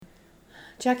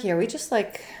Jackie, are we just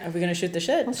like... Are we going to shoot the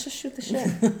shit? Let's just shoot the shit.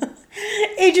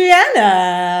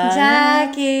 Adriana!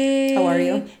 Jackie! How are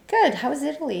you? Good. How was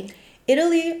Italy?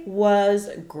 Italy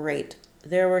was great.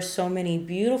 There were so many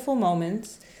beautiful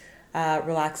moments,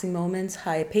 relaxing moments,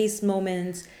 high-paced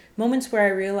moments, moments where I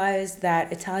realized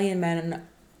that Italian men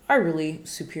are really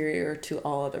superior to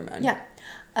all other men. Yeah.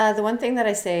 The one thing that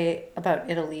I say about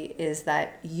Italy is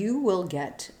that you will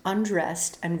get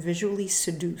undressed and visually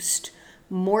seduced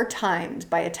more times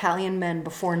by Italian men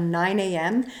before 9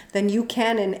 a.m. than you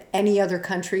can in any other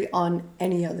country on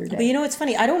any other day. But you know, it's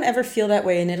funny. I don't ever feel that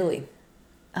way in Italy.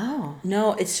 Oh.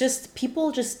 No, it's just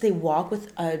people they walk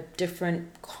with a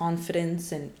different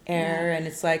confidence and air, and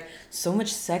it's like so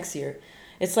much sexier.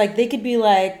 It's like they could be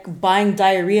like buying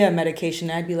diarrhea medication,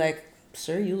 and I'd be like,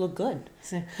 sir, you look good.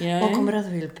 You know what I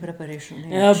mean?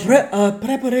 Preparation H.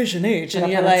 Preparation H.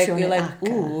 And you're like,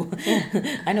 ooh,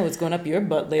 I know what's going up your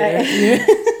butt later.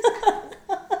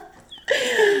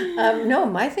 No,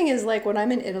 my thing is like when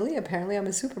I'm in Italy, apparently I'm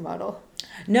a supermodel.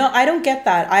 No, I don't get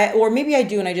that. Or maybe I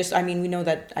do, and we know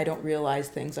that I don't realize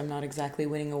things. I'm not exactly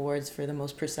winning awards for the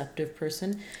most perceptive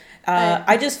person.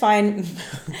 I just find...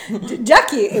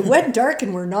 Jackie, it went dark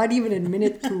and we're not even in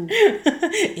minute 2.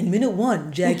 In minute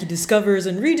 1, Jackie discovers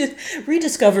and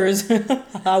rediscovers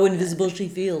how invisible she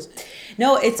feels.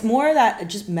 No, it's more that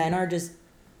just men are just,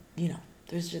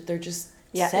 they're just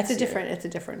sexier. It's a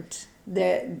different.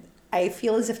 I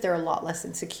feel as if they're a lot less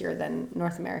insecure than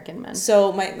North American men.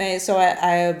 So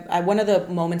I one of the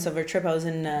moments of our trip, I was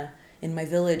in my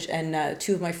village, and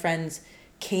 2 of my friends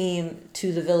came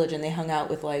to the village, and they hung out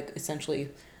with like essentially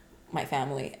my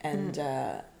family, and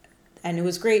it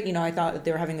was great. I thought that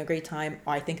they were having a great time.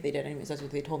 I think they did, anyways. That's what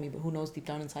they told me. But who knows deep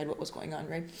down inside what was going on,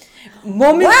 right?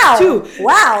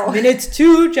 Minutes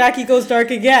 2, Jackie goes dark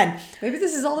again. Maybe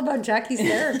this is all about Jackie's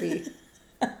therapy.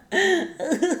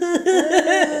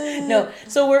 No,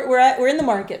 so we're in the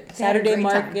market, Saturday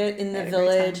market in the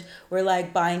village. We're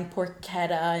like buying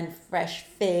porchetta and fresh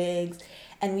figs,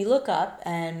 and we look up,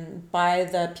 and by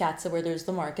the piazza where there's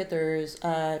the market, there's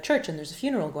a church and there's a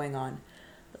funeral going on.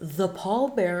 The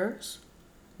pallbearers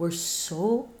were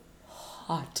so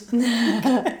hot.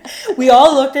 We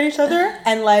all looked at each other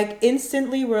and like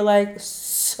instantly we're like,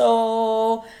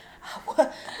 so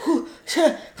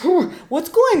what's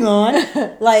going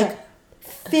on? Like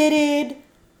fitted,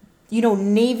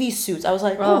 navy suits. I was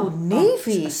like,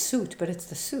 navy. It's a suit, but it's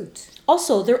the suit.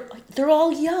 Also, they're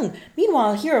all young.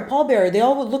 Meanwhile, here a pallbearer, they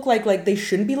all look like they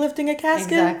shouldn't be lifting a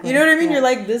casket. Exactly. You know what I mean? Yeah. You're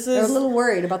like, They're a little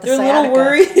worried about the sciatica. They're a little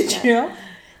worried, Yeah.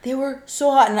 They were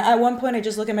so hot. And at one point, I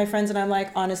just look at my friends and I'm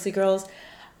like, honestly, girls,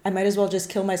 I might as well just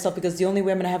kill myself because the only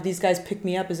way I'm going to have these guys pick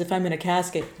me up is if I'm in a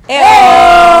casket.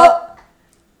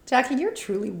 Jackie, you're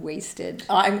truly wasted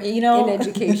in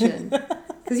education.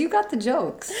 Because you got the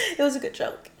jokes. It was a good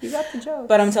joke. You got the jokes.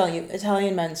 But I'm telling you,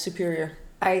 Italian men, superior.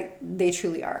 They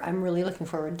truly are. I'm really looking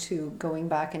forward to going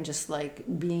back and just like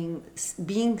being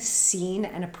seen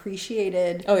and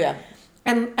appreciated. Oh, yeah.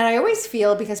 And I always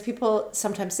feel, because people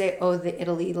sometimes say, oh,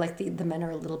 Italy, like the men are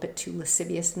a little bit too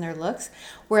lascivious in their looks.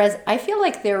 Whereas I feel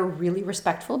like they're really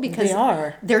respectful because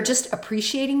they're just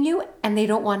appreciating you and they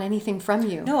don't want anything from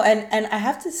you. No, and I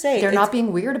have to say, they're not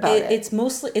being weird about it. It's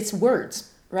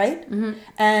words, right? Mm-hmm.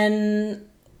 And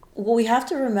what we have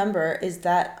to remember is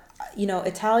that,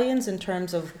 Italians in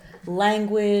terms of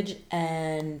language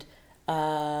and,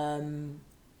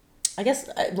 I guess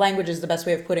language is the best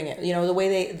way of putting it. The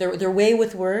way their way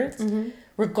with words, mm-hmm.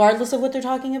 regardless of what they're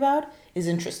talking about, is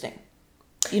interesting.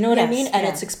 You know what I mean? And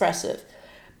it's expressive.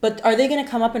 But are they going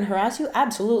to come up and harass you?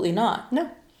 Absolutely not.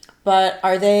 No. But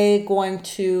are they going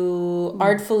to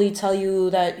artfully tell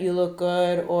you that you look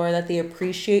good or that they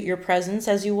appreciate your presence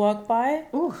as you walk by?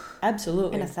 Ooh,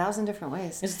 absolutely. In 1,000 different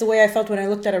ways. It's the way I felt when I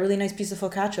looked at a really nice piece of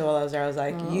focaccia while I was there. I was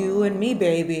like, you and me,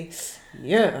 baby.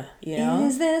 Yeah.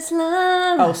 Is this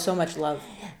love? Oh, so much love.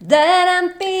 That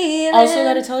I'm feeling. Also,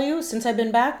 gotta tell you, since I've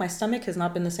been back, my stomach has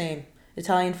not been the same.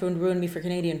 Italian food ruined me for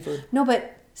Canadian food. No,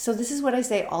 but so this is what I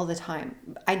say all the time.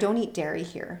 I don't eat dairy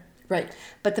here. Right.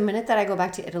 But the minute that I go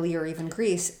back to Italy or even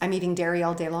Greece, I'm eating dairy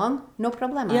all day long. No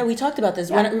problema. Yeah, we talked about this.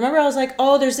 Yeah. Remember I was like,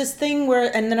 oh, there's this thing where,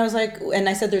 and then I was like, and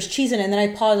I said there's cheese in it, and then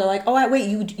I paused. I'm like, oh, wait,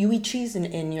 you eat cheese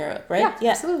in Europe, right?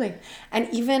 Yeah, absolutely. And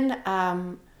even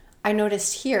I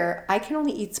noticed here, I can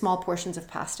only eat small portions of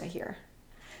pasta here.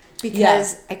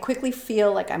 Because I quickly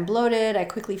feel like I'm bloated. I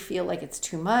quickly feel like it's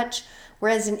too much.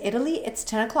 Whereas in Italy, it's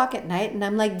 10 o'clock at night, and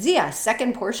I'm like, Zia,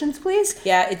 second portions, please.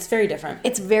 Yeah, it's very different.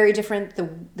 It's very different.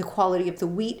 The quality of the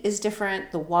wheat is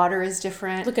different. The water is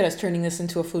different. Look at us turning this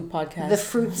into a food podcast. The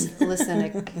fruits,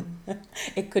 listen.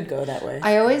 It could go that way.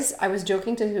 I was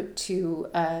joking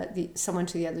to someone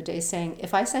the other day saying,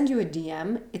 if I send you a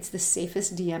DM, it's the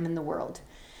safest DM in the world.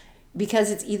 Because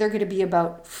it's either going to be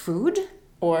about food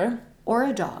or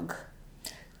a dog.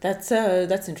 That's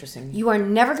interesting. You are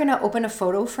never going to open a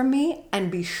photo from me and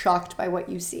be shocked by what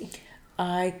you see.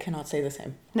 I cannot say the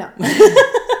same. No.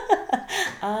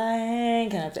 I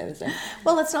cannot say the same.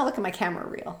 Well, let's not look at my camera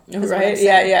reel. Right?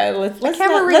 Yeah. Let's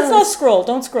not scroll.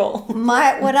 Don't scroll.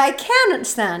 What I can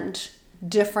send,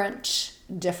 different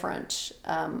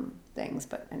things.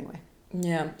 But anyway.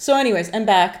 Yeah. So anyways, I'm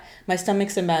back. My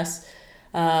stomach's a mess.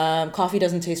 Coffee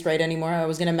doesn't taste right anymore. I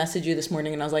was gonna message you this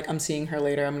morning and I was like, I'm seeing her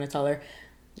later. I'm gonna tell her.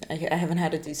 I haven't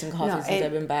had a decent coffee since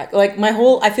I've been back. Like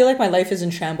I feel like my life is in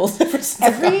shambles ever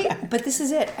since but this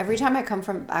is it. Every time I come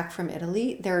back from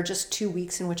Italy, there are just 2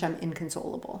 weeks in which I'm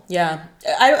inconsolable. Yeah.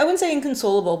 I wouldn't say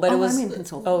inconsolable, but it was... I'm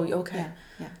inconsolable. Oh, okay.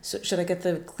 Yeah. So should I get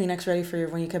the Kleenex ready for you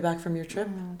when you get back from your trip?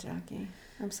 Oh, Jackie.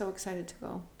 I'm so excited to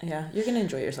go. Yeah, you're going to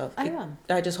enjoy yourself. I am.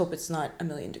 I just hope it's not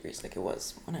 1,000,000 degrees like it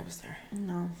was when I was there.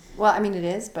 No. Well, I mean, it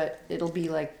is, but it'll be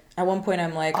like... At one point,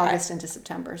 I'm like... August into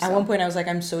September. So. At one point, I was like,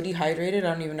 I'm so dehydrated,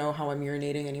 I don't even know how I'm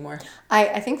urinating anymore.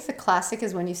 I think the classic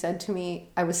is when you said to me,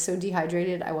 I was so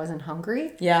dehydrated, I wasn't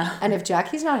hungry. Yeah. And if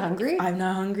Jackie's not hungry... I'm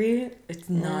not hungry, it's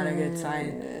not a good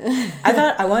sign. I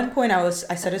thought, at one point, I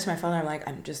said it to my father, I'm like,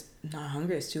 I'm just not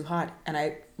hungry, it's too hot. And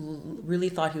I really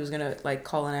thought he was going to, like,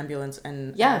 call an ambulance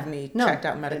and have me checked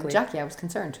out medically. Jackie, I was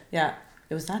concerned. Yeah.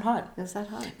 It was that hot. It was that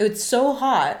hot. It was so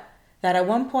hot that at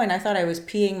one point I thought I was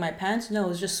peeing my pants. No, it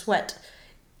was just sweat.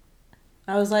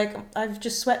 I was like, I've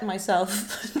just sweat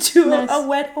myself to a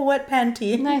wet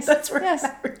panty. Nice. That's where yes. I'm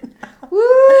at right now.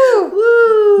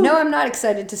 Woo! No, I'm not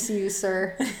excited to see you,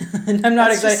 sir. I'm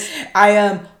not excited. I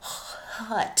am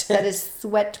hot. That is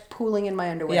sweat pooling in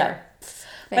my underwear. Yeah.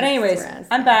 But anyways,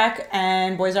 I'm back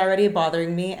and boys are already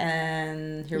bothering me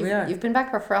and here we are. You've been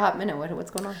back for a hot minute. What's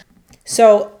going on?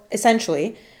 So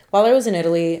essentially, while I was in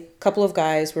Italy, a couple of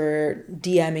guys were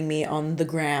DMing me on the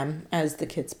gram, as the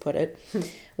kids put it.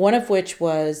 One of which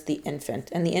was the infant.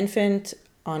 And the infant,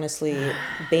 honestly,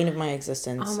 bane of my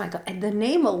existence. Oh my God. And the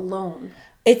name alone.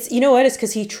 It's, you know what? It's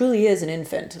because he truly is an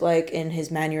infant. Like in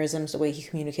his mannerisms, the way he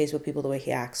communicates with people, the way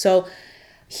he acts. So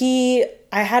I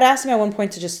had asked him at one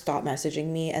point to just stop messaging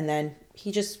me. And then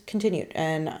he just continued.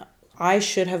 And I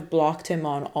should have blocked him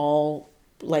on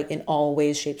in all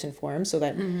ways, shapes, and forms so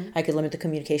that I could limit the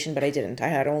communication, but I didn't. I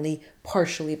had only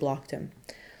partially blocked him.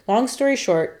 Long story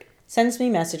short, sends me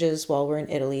messages while we're in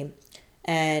Italy,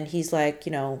 and he's like,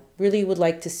 really would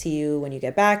like to see you when you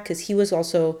get back, because he was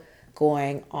also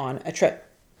going on a trip.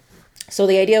 So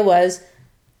the idea was,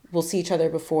 we'll see each other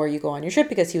before you go on your trip,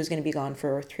 because he was going to be gone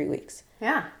for 3 weeks.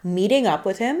 Yeah. Meeting up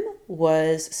with him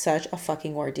was such a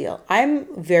fucking ordeal. I'm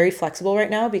very flexible right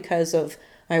now because of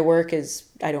my work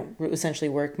I don't essentially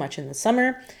work much in the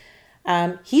summer.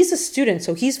 He's a student,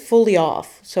 so he's fully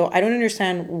off. So I don't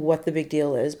understand what the big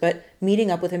deal is, but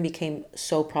meeting up with him became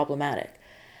so problematic.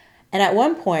 And at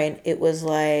one point, it was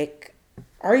like,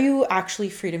 are you actually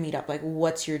free to meet up? Like,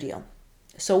 what's your deal?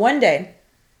 So one day,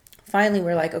 finally,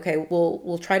 we're like, okay,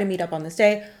 we'll try to meet up on this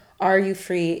day. Are you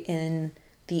free in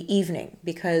the evening?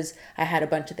 Because I had a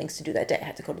bunch of things to do that day. I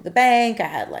had to go to the bank. I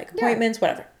had appointments,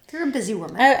 whatever. You're a busy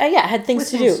woman. I had things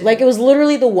to do. It was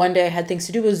literally the one day I had things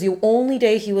to do. It was the only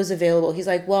day he was available. He's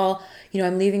like, well,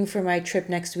 I'm leaving for my trip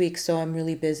next week, so I'm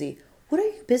really busy. What are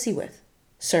you busy with,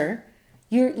 sir?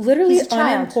 You're literally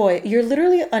unemployed. You're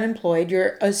literally unemployed.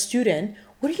 You're a student.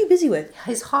 What are you busy with?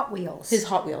 His Hot Wheels.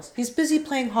 He's busy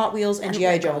playing Hot Wheels and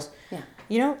G.I. Joes.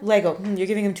 Yeah. Lego. You're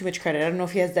giving him too much credit. I don't know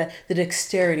if he has the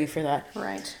dexterity for that.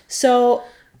 Right. So,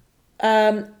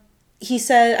 I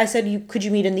said, could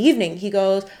you meet in the evening? He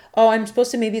goes, oh, I'm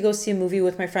supposed to maybe go see a movie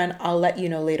with my friend. I'll let you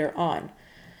know later on.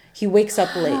 He wakes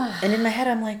up late. And in my head,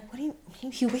 I'm like, what do you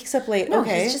mean he wakes up late? No,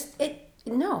 okay.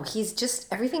 He's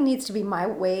just, everything needs to be my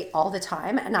way all the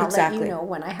time. And I'll let you know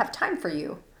when I have time for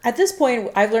you. At this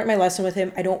point, I've learned my lesson with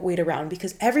him. I don't wait around,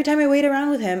 because every time I wait around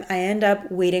with him, I end up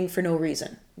waiting for no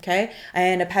reason. Okay. I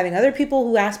end up having other people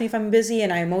who ask me if I'm busy,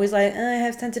 and I'm always like, I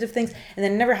have sensitive things. And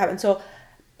then it never happens. So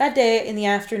that day in the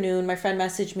afternoon, my friend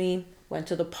messaged me, went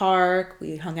to the park,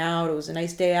 we hung out, it was a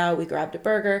nice day out, we grabbed a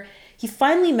burger. He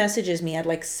finally messages me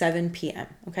at 7 p.m.,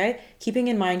 okay? Keeping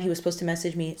in mind he was supposed to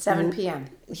message me... 7 p.m.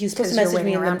 He was supposed to message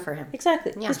me... around for him.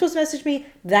 Exactly. Yeah. He was supposed to message me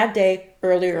that day,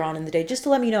 earlier on in the day, just to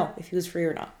let me know if he was free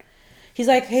or not. He's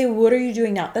like, hey, what are you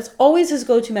doing now? That's always his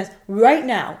go-to message. Right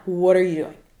now, what are you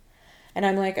doing? And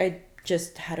I'm like, I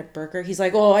just had a burger. He's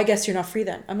like, oh, I guess you're not free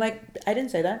then. I'm like, I didn't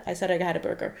say that. I said I had a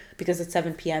burger because it's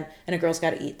 7 p.m. and a girl's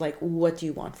got to eat. Like, what do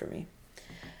you want from me?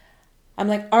 I'm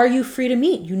like, are you free to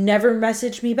meet? You never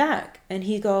messaged me back. And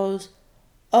he goes,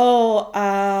 oh,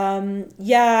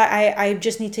 yeah, I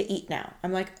just need to eat now.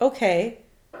 I'm like, okay,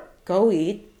 go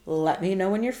eat. Let me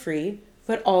know when you're free.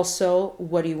 But also,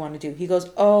 what do you want to do? He goes,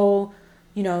 oh,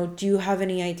 do you have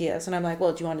any ideas? And I'm like,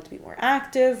 well, do you want it to be more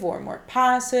active or more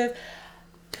passive?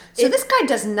 So this guy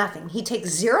does nothing. He takes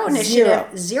zero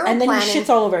initiative, zero and planning. And then he shits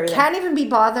all over everything. Can't even be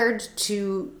bothered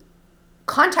to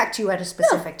contact you at a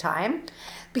specific time.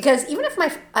 Because even if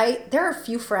there are a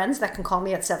few friends that can call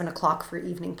me at 7 o'clock for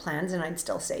evening plans and I'd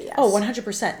still say yes. Oh,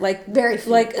 100%. Like, very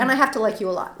few. And I have to like you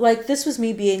a lot. Like, this was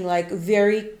me being like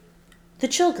the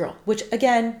chill girl, which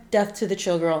again, death to the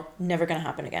chill girl, never gonna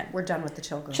happen again. We're done with the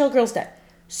chill girl. Chill girl's dead.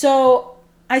 So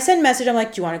I send a message. I'm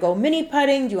like, do you want to go mini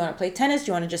putting? Do you want to play tennis? Do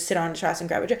you want to just sit on a terrace and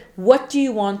grab a drink? What do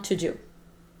you want to do?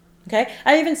 Okay.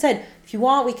 I even said, if you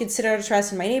want, we could sit on a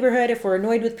terrace in my neighborhood. If we're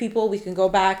annoyed with people, we can go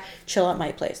back, chill at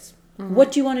my place. Mm-hmm.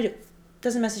 What do you want to do?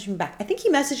 Doesn't message me back. I think he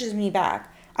messages me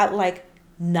back at like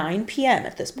 9 p.m.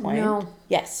 at this point. No.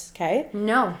 Yes. Okay.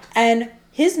 No. And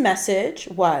his message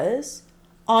was,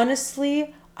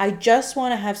 honestly, I just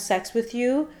want to have sex with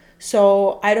you.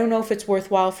 So I don't know if it's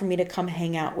worthwhile for me to come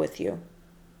hang out with you.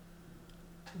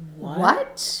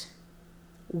 What?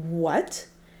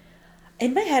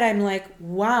 In my head, I'm like,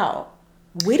 wow,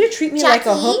 way to treat me like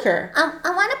a hooker. I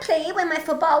want to play with my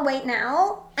football right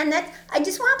now. And I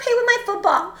just want to play with my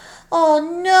football.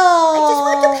 Oh, no. I just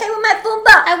want to play with my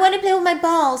football. I want to play with my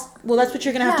balls. Well, that's what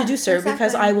you're going to have to do, sir, exactly.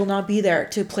 Because I will not be there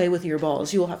to play with your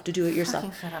balls. You will have to do it yourself.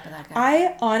 I'm fucking fed up with that guy.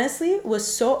 I honestly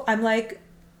I'm like,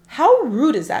 how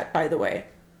rude is that, by the way?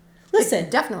 Listen.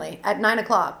 Definitely. At 9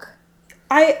 o'clock.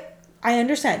 I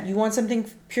understand. You want something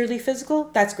purely physical?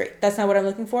 That's great. That's not what I'm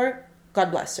looking for.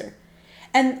 God bless her.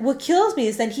 And what kills me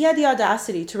is that he had the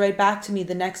audacity to write back to me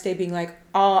the next day being like,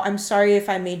 oh, I'm sorry if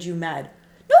I made you mad.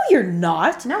 No, you're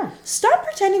not. No. Stop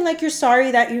pretending like you're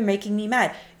sorry that you're making me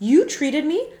mad. You treated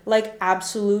me like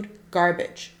absolute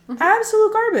garbage. Mm-hmm.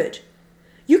 Absolute garbage.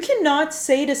 You cannot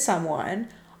say to someone,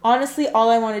 honestly, all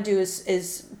I want to do is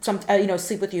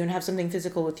sleep with you and have something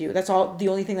physical with you. That's all. The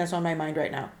only thing that's on my mind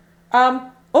right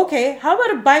now. Okay, how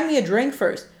about buy me a drink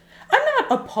first? I'm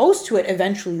not opposed to it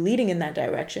eventually leading in that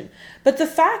direction. But the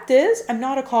fact is, I'm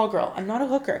not a call girl. I'm not a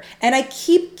hooker. And I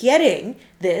keep getting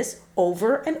this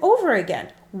over and over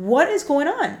again. What is going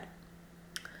on?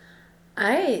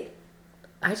 I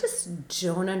just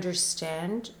don't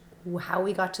understand how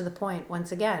we got to the point,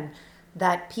 once again,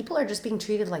 that people are just being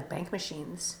treated like bank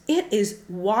machines. It is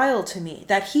wild to me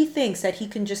that he thinks that he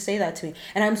can just say that to me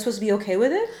and I'm supposed to be okay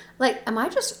with it. Like, am I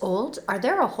just old? Are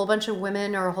there a whole bunch of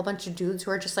women or a whole bunch of dudes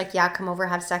who are just like, yeah, come over,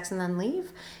 have sex, and then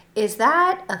leave? Is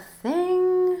that a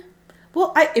thing?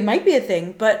 Well, it might be a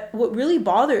thing, but what really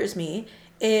bothers me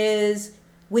is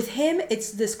with him,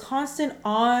 it's this constant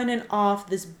on and off,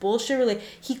 this bullshit.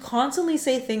 He constantly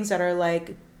say things that are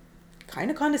like, kind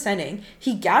of condescending.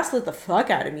 He gaslit the fuck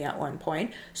out of me at one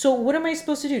point. So what am I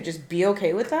supposed to do? Just be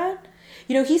okay with that?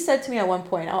 He said to me at one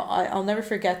point, I'll never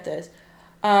forget this.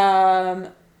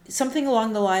 Something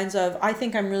along the lines of, I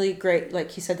think I'm really great.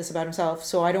 Like, he said this about himself.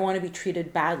 So I don't want to be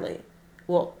treated badly.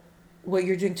 Well, what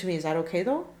you're doing to me, is that okay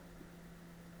though?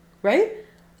 Right?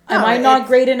 Am I not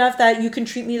great enough that you can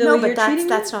treat me the way you're treating me? No, but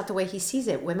that's not the way he sees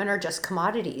it. Women are just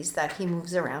commodities that he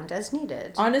moves around as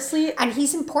needed. Honestly. And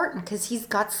he's important because he's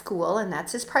got school and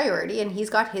that's his priority and he's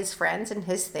got his friends and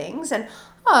his things and,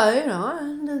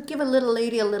 give a little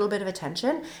lady a little bit of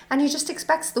attention. And he just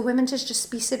expects the women to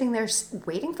just be sitting there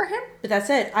waiting for him. But that's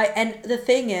it. And the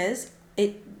thing is,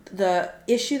 the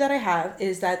issue that I have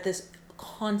is that this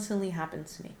constantly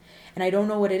happens to me. And I don't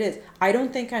know what it is. I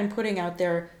don't think I'm putting out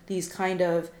there these kind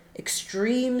of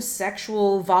extreme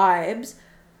sexual vibes,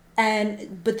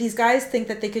 but these guys think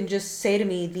that they can just say to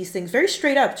me these things very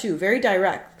straight up too, very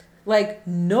direct, like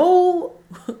no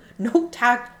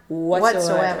tact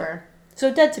whatsoever.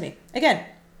 So dead to me again.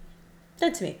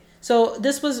 So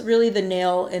this was really the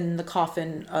nail in the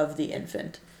coffin of the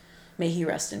infant. May he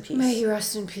rest in peace. May he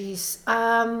rest in peace.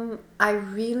 I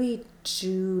really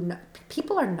do not,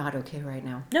 people are not okay right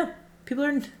now. No, people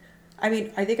are. I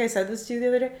mean, I think I said this to you the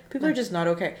other day. People are just not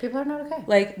okay. People are not okay.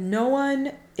 Like, no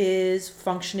one is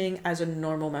functioning as a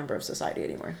normal member of society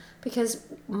anymore. Because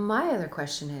my other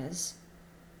question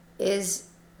is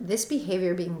this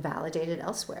behavior being validated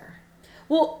elsewhere?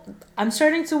 Well, I'm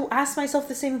starting to ask myself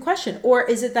the same question. Or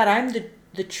is it that I'm the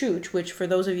chooch, which for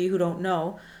those of you who don't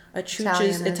know, a chooch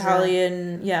is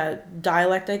Italian,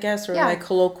 dialect, I guess, or like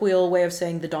colloquial way of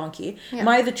saying the donkey. Yeah. Am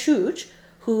I the chooch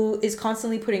who is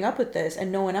constantly putting up with this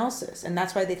and no one else is. And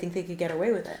that's why they think they could get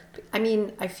away with it. I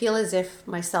mean, I feel as if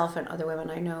myself and other women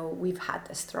I know, we've had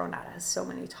this thrown at us so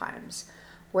many times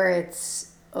where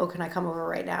it's, oh, can I come over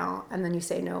right now? And then you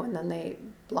say no, and then they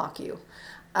block you.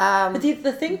 But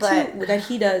the thing too that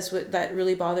he does that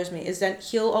really bothers me is that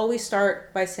he'll always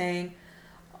start by saying,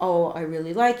 oh, I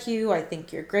really like you. I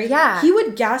think you're great. Yeah. He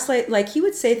would gaslight, like he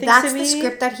would say things to me. That's the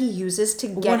script that he uses to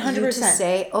get 100%. You to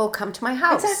say, oh, come to my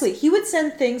house. Exactly. He would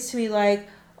send things to me like,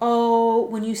 oh,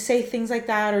 when you say things like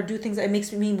that or do things, it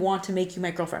makes me want to make you my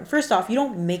girlfriend. First off, you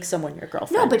don't make someone your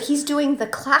girlfriend. No, but he's doing the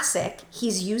classic.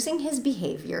 He's using his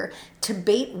behavior to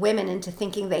bait women into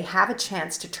thinking they have a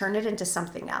chance to turn it into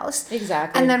something else.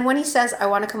 Exactly. And then when he says, I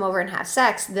want to come over and have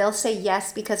sex, they'll say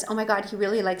yes because, oh my God, he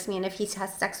really likes me. And if he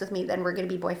has sex with me, then we're going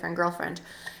to be boyfriend, girlfriend.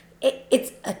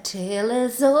 It's a tale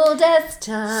as old as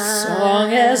time.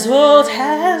 Song as old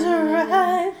has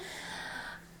arrived.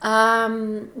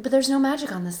 But there's no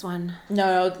magic on this one.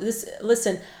 No,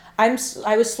 listen, I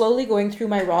was slowly going through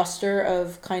my roster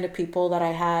of kind of people that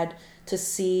I had to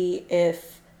see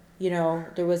if,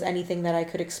 there was anything that I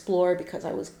could explore because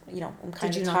I was, I'm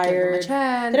kind of tired. Did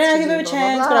I not give him a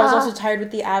chance? But I was also tired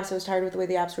with the apps. I was tired with the way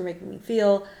the apps were making me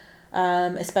feel.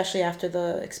 Especially after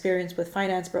the experience with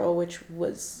Finance Bro, which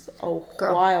was a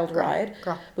wild ride.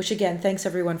 Which again, thanks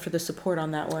everyone for the support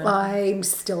on that one. I'm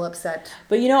still upset.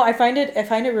 But I find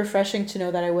it refreshing to know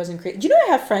that I wasn't crazy. Do you know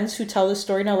I have friends who tell this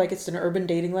story now like it's an urban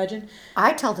dating legend?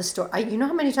 I tell the story. You know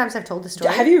how many times I've told the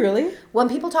story? Have you really? When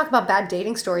people talk about bad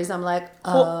dating stories, I'm like,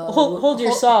 hold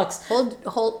your socks.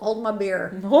 Hold my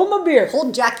beer. Hold my beer.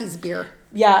 Hold Jackie's beer.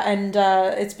 Yeah, and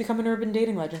it's become an urban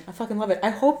dating legend. I fucking love it.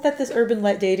 I hope that this urban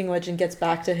dating legend gets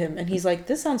back to him, and he's like,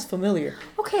 "This sounds familiar."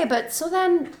 Okay, but so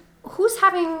then, who's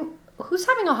having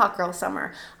a hot girl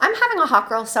summer? I'm having a hot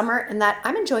girl summer in that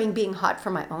I'm enjoying being hot for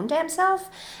my own damn self,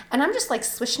 and I'm just like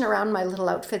swishing around my little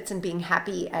outfits and being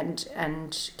happy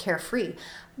and carefree.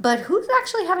 But who's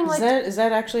actually having like... Is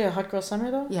that actually a hot girl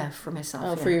summer though? Yeah, for myself.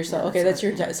 Oh, yeah. for yourself. Yeah, okay, that's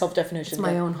your self-definition. It's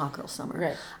my own hot girl summer.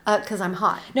 Right. Because I'm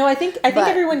hot. No, I think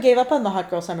everyone gave up on the hot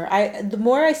girl summer. The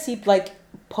more I see like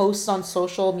posts on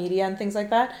social media and things like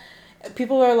that,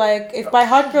 people are like, if by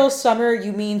hot girl summer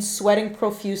you mean sweating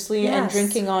profusely and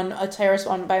drinking on a terrace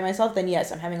by myself, then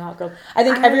yes, I'm having a hot girl. I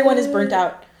think everyone is burnt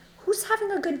out. Who's having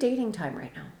a good dating time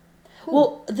right now? Who?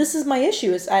 Well, this is my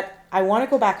issue is that I want to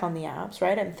go back on the apps,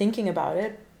 right? I'm thinking about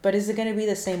it. But is it going to be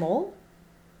the same old?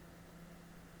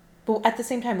 But at the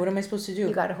same time, what am I supposed to do?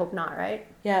 You got to hope not, right?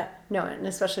 Yeah. No, and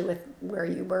especially with where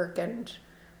you work and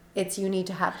you need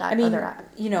to have that other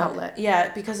outlet.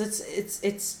 Yeah, because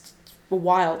it's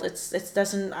wild. It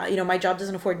doesn't, my job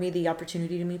doesn't afford me the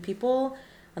opportunity to meet people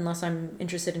unless I'm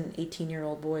interested in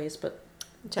 18-year-old boys, but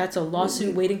that's a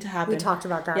lawsuit waiting to happen. We talked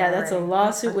about that. Yeah, that's a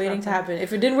lawsuit waiting to happen.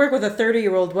 If it didn't work with a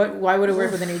 30-year-old, why would it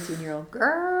work with an 18-year-old?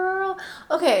 Girl.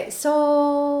 Okay,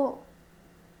 so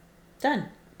done.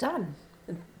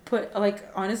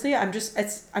 Honestly,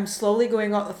 I'm slowly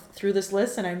going through this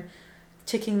list and I'm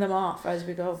ticking them off as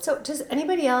we go. So is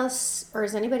anybody else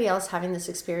having this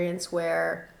experience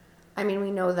where, I mean, we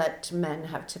know that men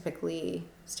have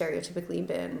stereotypically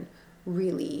been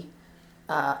really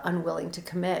unwilling to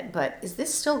commit, but is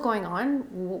this still going on?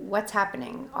 What's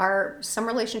happening? Are some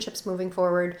relationships moving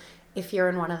forward? If you're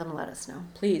in one of them, let us know.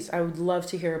 Please, I would love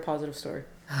to hear a positive story.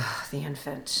 The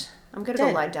infant. I'm gonna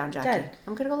go lie down, Jackie. Dead.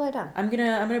 I'm gonna go lie down. I'm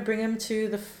gonna bring him to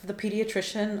the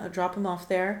pediatrician. Drop him off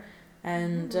there,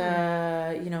 and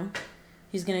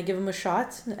he's gonna give him a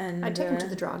shot. And I'd take him to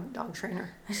the dog trainer.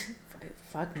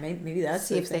 Fuck, maybe that's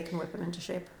see if they can whip him into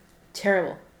shape.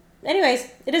 Terrible. Anyways,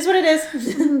 it is what it is.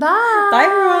 Bye. Bye,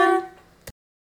 everyone.